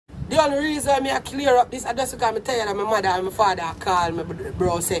The only reason I clear up this, I just because I'm tired of my mother and my father call me,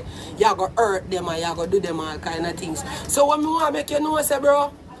 bro, say, you go hurt them and you go do them all kind of things. So what I want to make you know, say,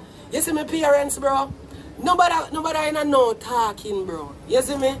 bro, you see my parents, bro, nobody in a no talking, bro. You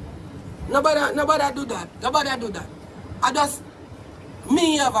see me? Nobody do that. Nobody do that. I just,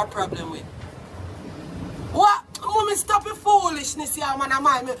 me have a problem with. What? I'm going to stop the foolishness here, man. I'm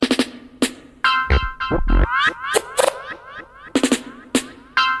mind me.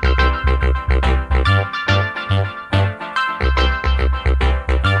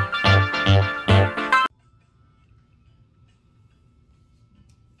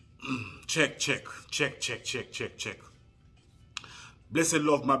 Check. Blessed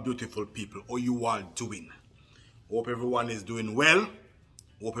love, my beautiful people. How you all doing? Hope everyone is doing well.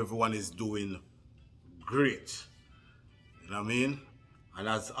 Hope everyone is doing great. You know what I mean? And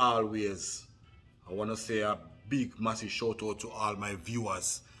as always, I want to say a big, massive shout out to all my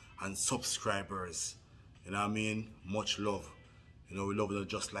viewers and subscribers. You know what I mean? Much love. You know, we love them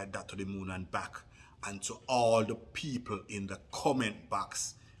just like that to the moon and back. And to all the people in the comment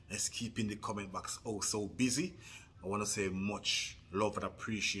box. Let's keep in the comment box oh so busy. I want to say much love and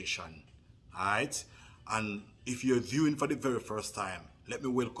appreciation. Alright? And if you're viewing for the very first time, let me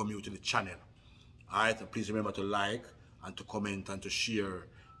welcome you to the channel. Alright? And please remember to like and to comment and to share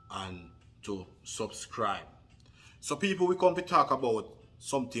and to subscribe. So people, we come to talk about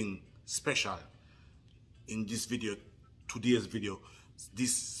something special in this video, today's video.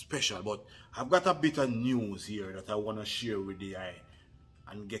 This special, but I've got a bit of news here that I want to share with you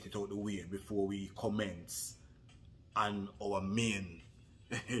and get it out the way before we commence on our main.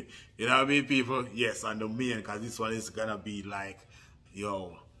 You know what I mean, people? Yes, on the main, because this one is gonna be like,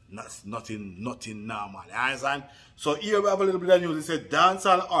 yo, nothing normal. You understand? So here we have a little bit of news. It said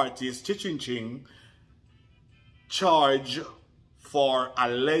dancehall artist Ching Ching charged for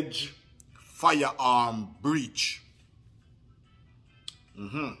alleged firearm breach.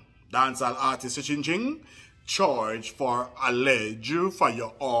 Dancehall artist Ching Ching charged for alleged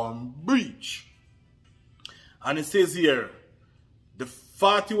firearm breach. And it says here, the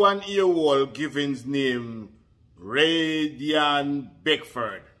 41-year-old given his name Radian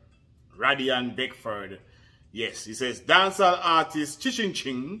Beckford. Yes, he says dancehall artist Ching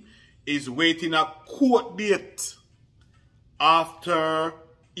Ching is waiting a court date after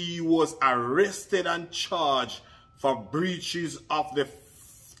he was arrested and charged for breaches of the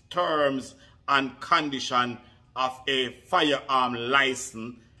terms and condition of a firearm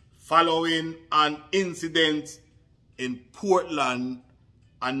license following an incident in Portland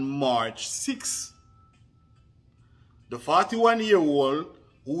on March 6. The 41-year-old,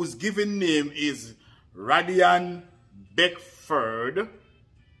 whose given name is Radian Beckford.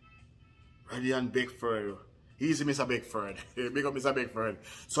 Easy, Mr. Beckford. Big up, Mr. Beckford.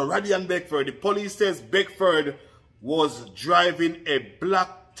 So Radian Beckford, the police says Beckford was driving a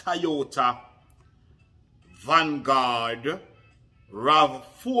black Toyota Vanguard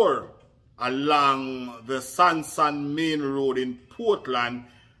RAV4 along the Sansan Main Road in Portland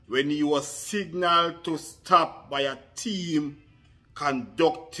when he was signaled to stop by a team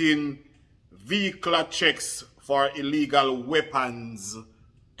conducting vehicle checks for illegal weapons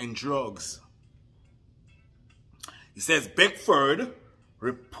and drugs. He says Beckford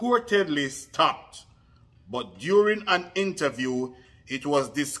reportedly stopped, but during an interview, it was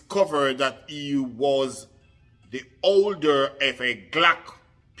discovered that he was the holder of a Glock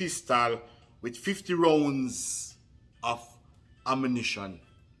pistol with 50 rounds of ammunition.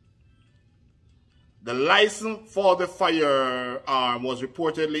 The license for the firearm was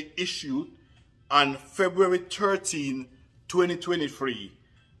reportedly issued on February 13, 2023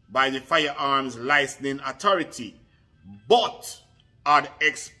 by the Firearms Licensing Authority, but had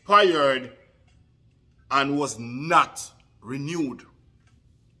expired and was not renewed.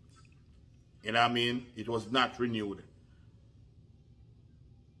 You know what I mean? It was not renewed.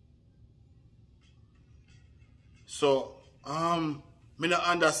 So, me not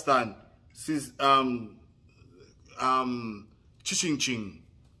understand. Since Ching Ching,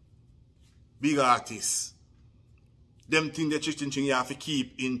 big artists, them thing that Ching Ching you have to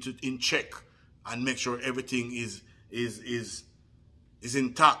keep in check and make sure everything is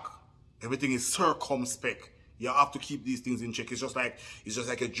intact. Everything is circumspect. You have to keep these things in check. It's just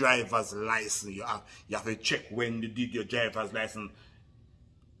like a driver's license. You have to check when you did your driver's license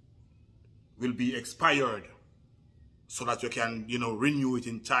will be expired, so that you can, you know, renew it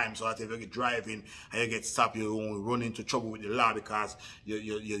in time, so that if you get driving and you get stopped, you won't run into trouble with the law, because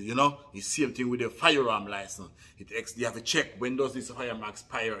you know, the same thing with the firearm license. You have to check when does this firearm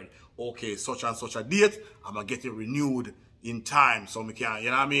expire. Okay, such and such a date, I'm gonna get it renewed in time, so we can, you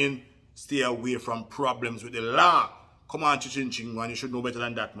know what I mean, stay away from problems with the law. Come on, Ching, man, you should know better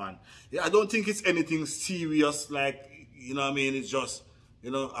than that, man. Yeah, I don't think it's anything serious, like, you know what I mean, it's just,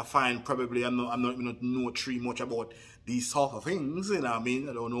 you know, I find probably I'm not know too much about these sort of things, you know what I mean,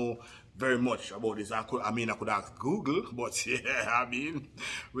 I don't know very much about this. I could ask Google, but yeah, I mean,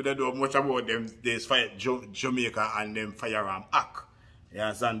 we don't know much about them. There's Jamaica and them Firearm Act. You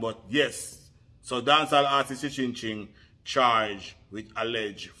understand? But yes, so dancehall artist Ching charged with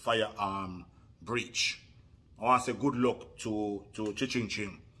alleged firearm breach. I want to say good luck to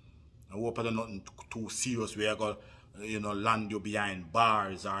Ching. I hope there's nothing too serious where I go, you know, land you behind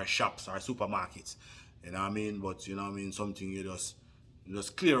bars or shops or supermarkets. You know what I mean? But you know what I mean, something you just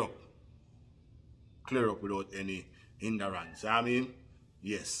clear up. Clear up without any hindrance. I mean,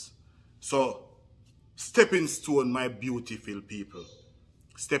 yes. So, stepping stone, my beautiful people.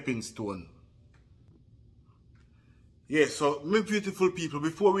 Stepping stone. Yes, so my beautiful people,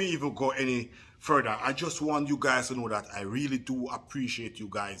 before we even go any further, I just want you guys to know that I really do appreciate you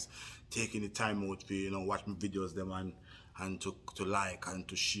guys taking the time out to, you know, watch my videos them and to like and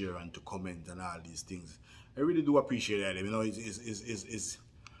to share and to comment and all these things. I really do appreciate that. You know, it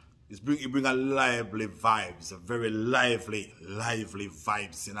bring a lively vibes, a very lively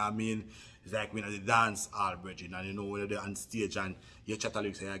vibes, you know what I mean? It's like when at the dance hall, brethren, and you know, when they're on stage and you chat a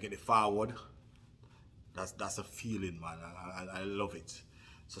little, say, I get it forward. That's a feeling, man. I love it.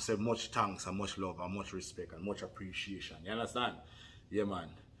 So say much thanks and much love and much respect and much appreciation. You understand? Yeah, man.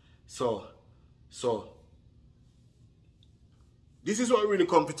 So this is what we really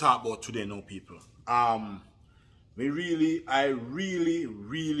come to talk about today, now, people. I really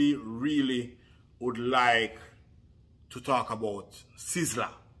would like to talk about Sizzla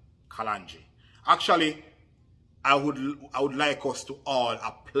Kalanji. Actually, I would like us to all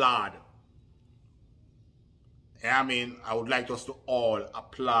applaud. I mean, I would like us to all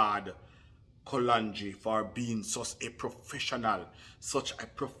applaud Kalanji for being such a professional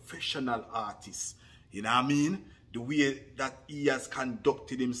artist. You know what I mean? The way that he has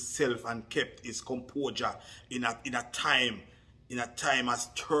conducted himself and kept his composure in a time as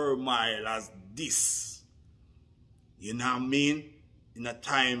turmoil as this. You know what I mean? In a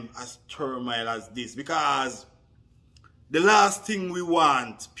time as turmoil as this. Because the last thing we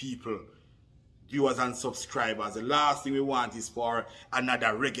want, people, viewers and subscribers, the last thing we want is for another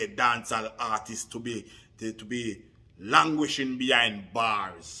reggae dancehall artist to be languishing behind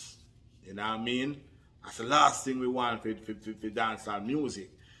bars. You know what I mean? That's the last thing we want for dancehall music.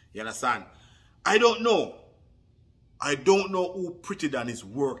 You understand? I don't know who Pretti is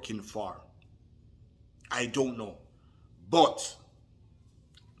working for. I don't know. But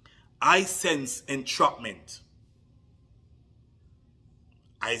I sense entrapment.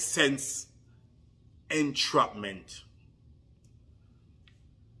 I sense entrapment.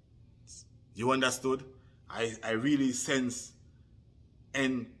 You understood? I really sense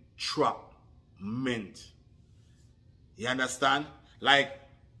entrapment. You understand? Like,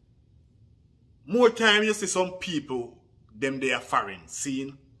 more time you see some people, them they are foreign,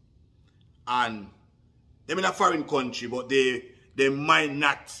 seen, and them in a foreign country, but they might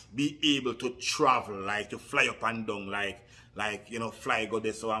not be able to travel, like to fly up and down, like you know, fly go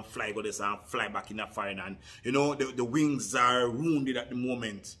this and fly go this and fly back in a foreign, and you know the wings are wounded at the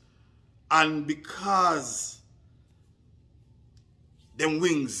moment, and because them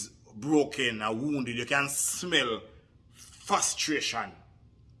wings broken or wounded, you can smell frustration.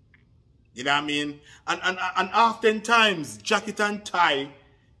 You know what I mean? And oftentimes, Jacket and Tie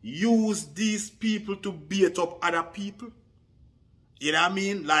use these people to beat up other people. You know what I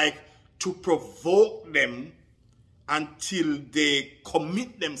mean? Like, to provoke them until they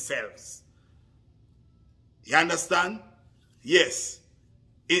commit themselves. You understand? Yes.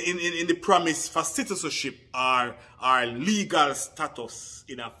 In the promise for citizenship or legal status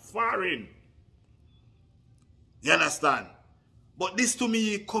in a foreign. You understand? But this to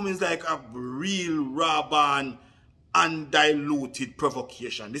me comes like a real raw and undiluted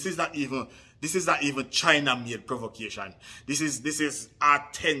provocation. This is not even China-made provocation. This is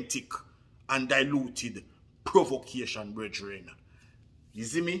authentic and diluted provocation, brethren. You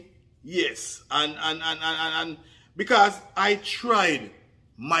see me? Yes. And because I tried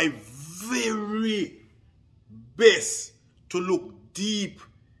my very best to look deep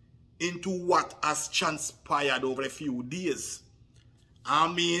into what has transpired over a few days.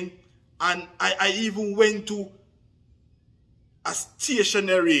 I mean, and I even went to a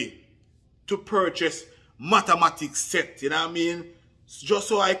stationery to purchase mathematics set, you know what I mean? Just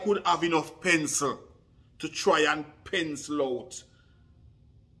so I could have enough pencil to try and pencil out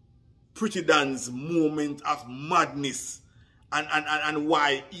Pretti Dan's moment of madness and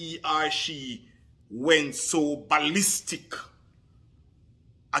why he or she went so ballistic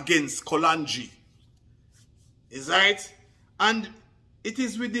against Kolanji. Is right? And it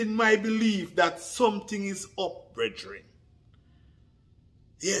is within my belief that something is up, brethren.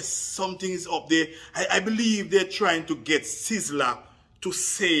 Yes, something is up there. I believe they're trying to get Sizzla to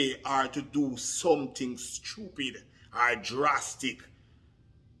say or to do something stupid or drastic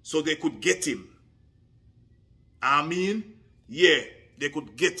so they could get him. I mean, yeah, they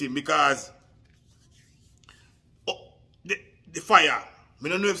could get him because the fire. I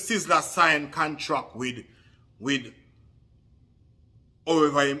don't know if Sizzla signed contract with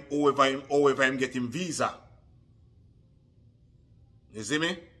however him getting visa. You see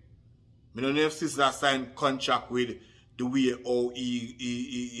me? I don't know if Sizzla signed contract with the way how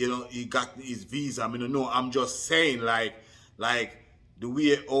he got his visa. I don't know. I'm just saying like the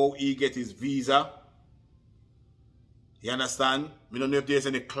way how he get his visa. You understand? I don't know if there's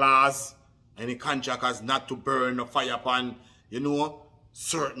any clause, any contract as not to burn or fire upon,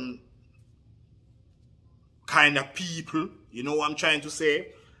 certain kind of people. You know what I'm trying to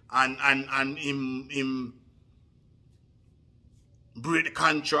say? And him break the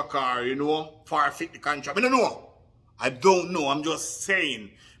contract or, forfeit the contract. I don't know. I don't know. I'm just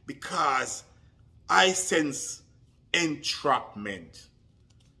saying because I sense entrapment.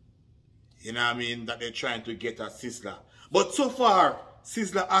 You know what I mean? That they're trying to get at Sizzla. But so far,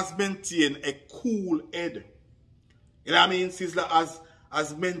 Sizzla has maintained a cool head. You know what I mean? Sizzla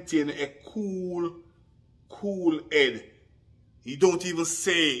has maintained a cool head. He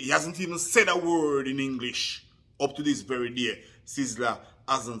hasn't even said a word in English up to this very day. Sizzla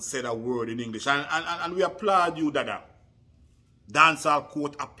hasn't said a word in English. And we applaud you, Dada. Dancehall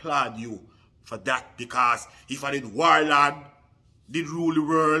Court applaud you for that, because if I did warlord, did rule the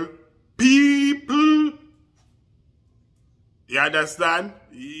world, people, you understand?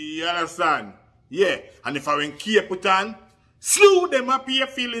 You understand? Yeah. And if I went Kia put on, slew them up your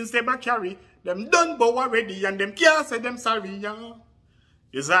feelings they back carry. Them done bow already and them can't say them sorry, yeah.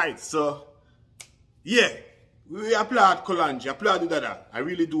 It's right. So, yeah. We applaud Kolanji. Applaud you, Dada. I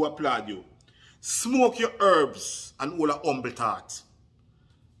really do applaud you. Smoke your herbs and all a humble thought.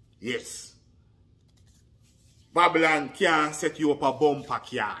 Yes. Babylon can't set you up a bumper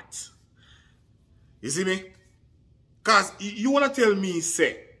cat. You see me? Because you want to tell me,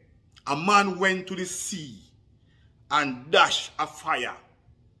 say, a man went to the sea and dashed a fire.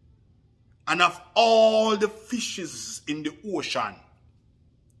 And of all the fishes in the ocean,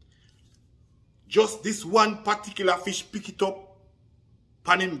 just this one particular fish pick it up,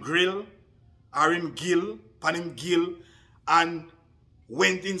 pan him grill, or him gill, pan him gill, and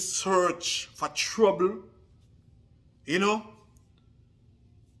went in search for trouble. You know?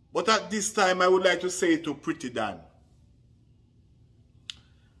 But at this time, I would like to say to Pretti Dan.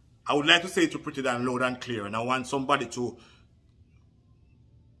 I would like to say to Pretti Dan loud and clear, and I want somebody to,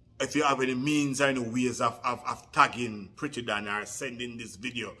 if you have any means or any ways of tagging Pretti Dan or sending this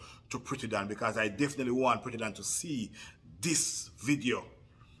video to Pretti Dan, because I definitely want Pretti Dan to see this video.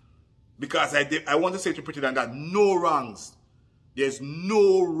 Because I want to say to Pretti Dan that no wrongs, there's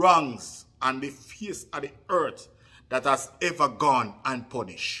no wrongs on the face of the earth that has ever gone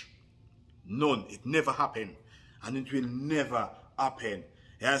unpunished. None. It never happened. And it will never happen.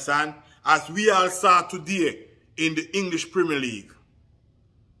 You understand? As we all saw today in the English Premier League.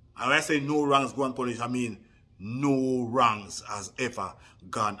 And when I say no wrongs go unpunished, I mean no wrongs has ever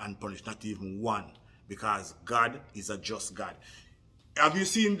gone unpunished. Not even one. Because God is a just God. Have you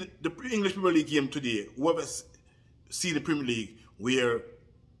seen the English Premier League game today? Whoever see the Premier League where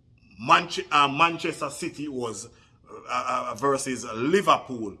Manchester City was versus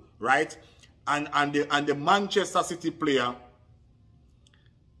Liverpool, right? And the Manchester City player,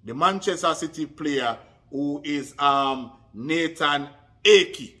 who is Nathan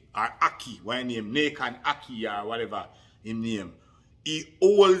Aki or Aki, what name? Nathan Aki or whatever his name. He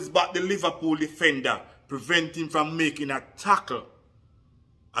holds back the Liverpool defender, preventing him from making a tackle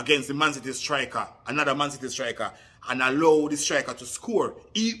against the Man City striker, another Man City striker, and allow the striker to score.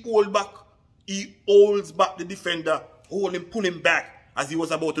 He holds back the defender, pull him back as he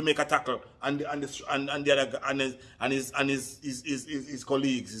was about to make a tackle, and the other and his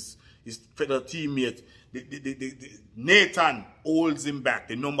colleagues, his fellow teammate, Nathan holds him back.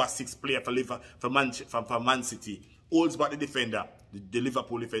 The number 6 player for Man City holds back the defender, the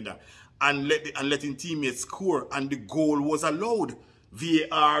Liverpool defender, and letting teammates score, and the goal was allowed.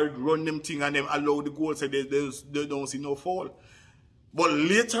 VAR run them thing and them allow the goal, so they don't see no foul. But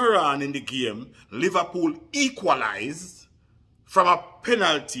later on in the game, Liverpool equalized from a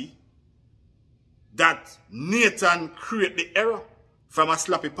penalty that Nathan create the error from a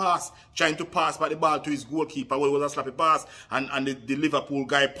sloppy pass, trying to pass by the ball to his goalkeeper. Well, it was a sloppy pass, and the Liverpool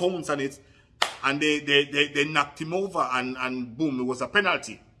guy pounced on it, and they knocked him over, and boom, it was a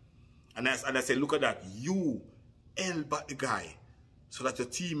penalty. And I said, look at that, you held back the guy so that your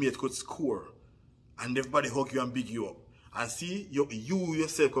teammate could score, and everybody hug you and big you up. And see, you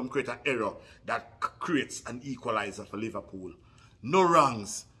yourself come create an error that creates an equalizer for Liverpool. No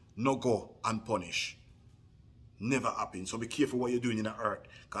wrongs, no go unpunished. Never happen. So be careful what you're doing in the earth,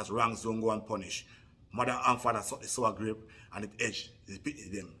 because wrongs don't go unpunished. Mother and father saw a grape and it edged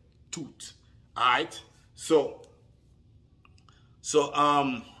them tooth. Alright? So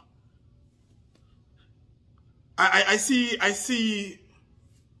I see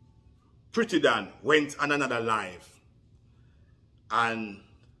Pretti Dan went on another live and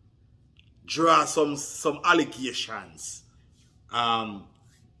draw some allegations,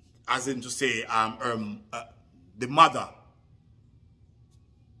 as in to say the mother,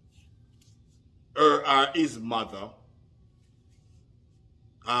 his mother,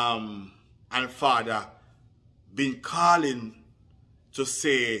 and father been calling to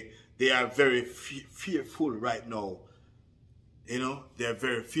say they are very fearful right now. You know, they're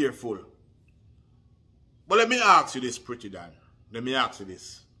very fearful. But let me ask you this, Pretti Dan. Let me ask you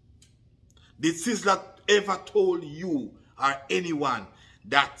this. Did Sizzla ever told you or anyone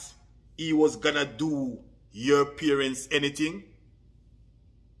that he was gonna do your parents anything?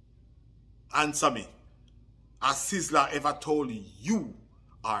 Answer me. Has Sizzla ever told you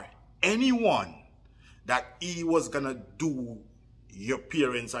or anyone that he was gonna do your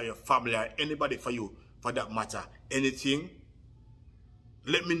parents or your family or anybody for you, for that matter, anything?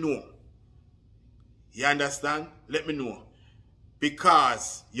 Let me know. You understand? Let me know.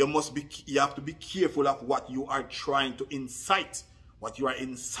 Because you have to be careful of what you are trying to incite, what you are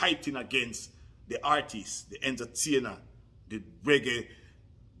inciting against the artist, the entertainer, the reggae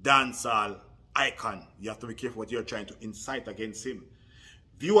dancehall icon. You have to be careful what you're trying to incite against him.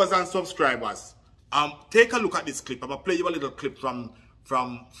 Viewers and subscribers, take a look at this clip. I'm gonna play you a little clip from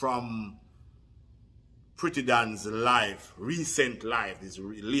Pretti Dan's live, recent live, this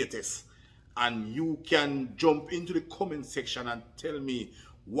latest. And you can jump into the comment section and tell me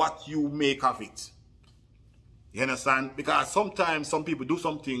what you make of it. You understand? Because sometimes some people do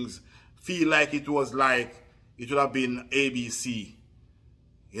some things, feel like it would have been ABC.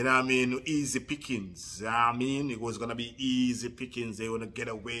 You know what I mean? Easy pickings. You know what I mean? It was going to be easy pickings. They want to get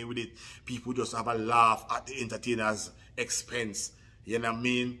away with it. People just have a laugh at the entertainer's expense. You know what I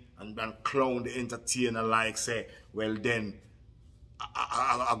mean? And clown the entertainer like, say, well then,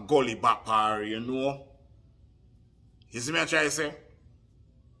 a gully bapper, you know. You see me I try to say?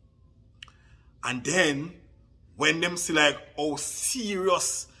 And then, when them see like how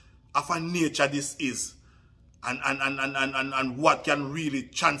serious of a nature this is, and what can really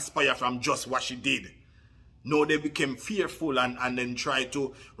transpire from just what she did, no, they became fearful and then try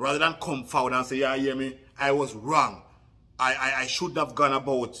to, rather than come forward and say, yeah, hear me, I was wrong. I should have gone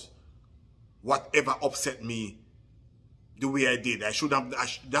about whatever upset me the way I did. I should have.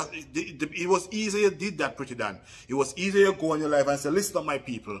 It was easier did that, Pretti Dan. It was easier go on your life and say, listen, my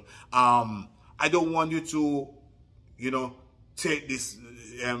people. I don't want you to, you know, take this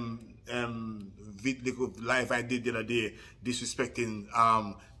little live I did the other day disrespecting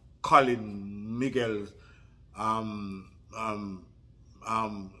Colin Miguel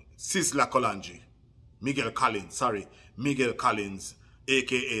Sizzla Kolanji. Miguel Collins,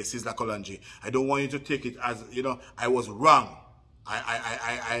 aka Sizzla Kolanji. I don't want you to take it as, you know, I was wrong.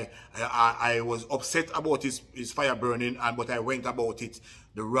 I was upset about his fire burning, but I went about it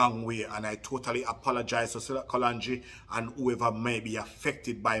the wrong way, and I totally apologize to Sizzla Kolanji and whoever may be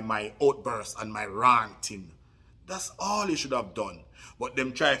affected by my outburst and my ranting. That's all he should have done. But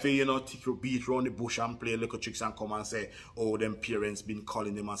them try to, you know, take your beat around the bush and play little tricks and come and say, oh, them parents been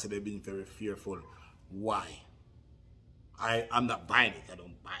calling them and say they've been very fearful. Why? I'm not buying it. I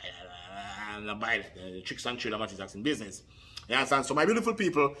don't buy it. I'm not buying it. The tricks and trade is in business. You understand? So my beautiful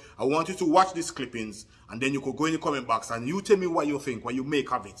people, I want you to watch these clippings and then you could go in the comment box and you tell me what you think, what you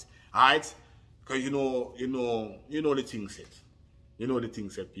make of it. Alright? Because you know the thing said. You know the thing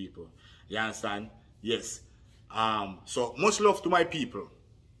said, people. You understand? Yes. So much love to my people.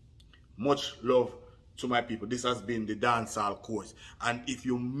 Much love to my people. This has been the dancehall course. And if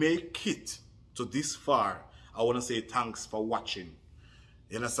you make it to this far, I want to say thanks for watching.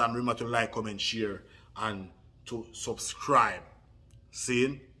 You understand? Remember to like, comment, share, and to subscribe.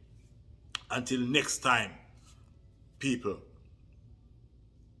 See? Until next time, people,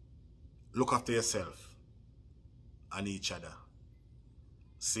 look after yourself and each other.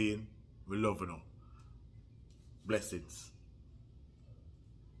 See? We love you now. Blessings.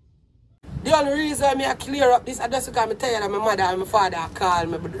 The only reason I clear up this, I just because I'm tired of my mother and my father call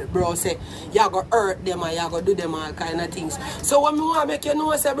me, bro, say, you go hurt them and you go do them all kind of things. So when I want to make you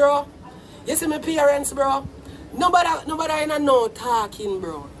know, say, bro, you see my parents, bro, nobody in a no talking,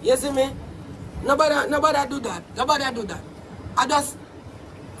 bro. You see me? Nobody do that. Nobody do that. I just,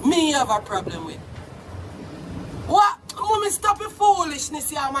 me have a problem with. What? Mommy, stop your foolishness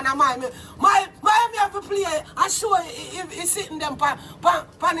here, man. My me have to play and show if it's sitting them pan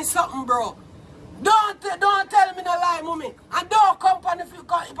something, bro. Don't tell me no lie, mommy. And don't come on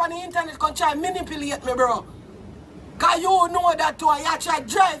the internet and try and manipulate me, bro. Because you know that too. You try to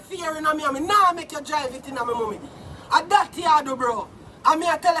drive fear in me. I mean, now make you drive it in me, mommy. And that you do, bro. I mean,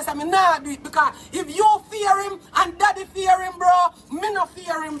 I tell us, I mean, nah do it. Because if you fear him and daddy fear him, bro, me no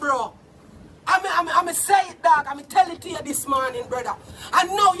fear him, bro. I'm say it, dog. I'm tell it to you this morning, brother. And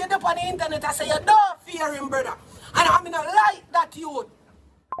now you're up on the internet, I say you don't fear him, brother. And I'm not like that, youth.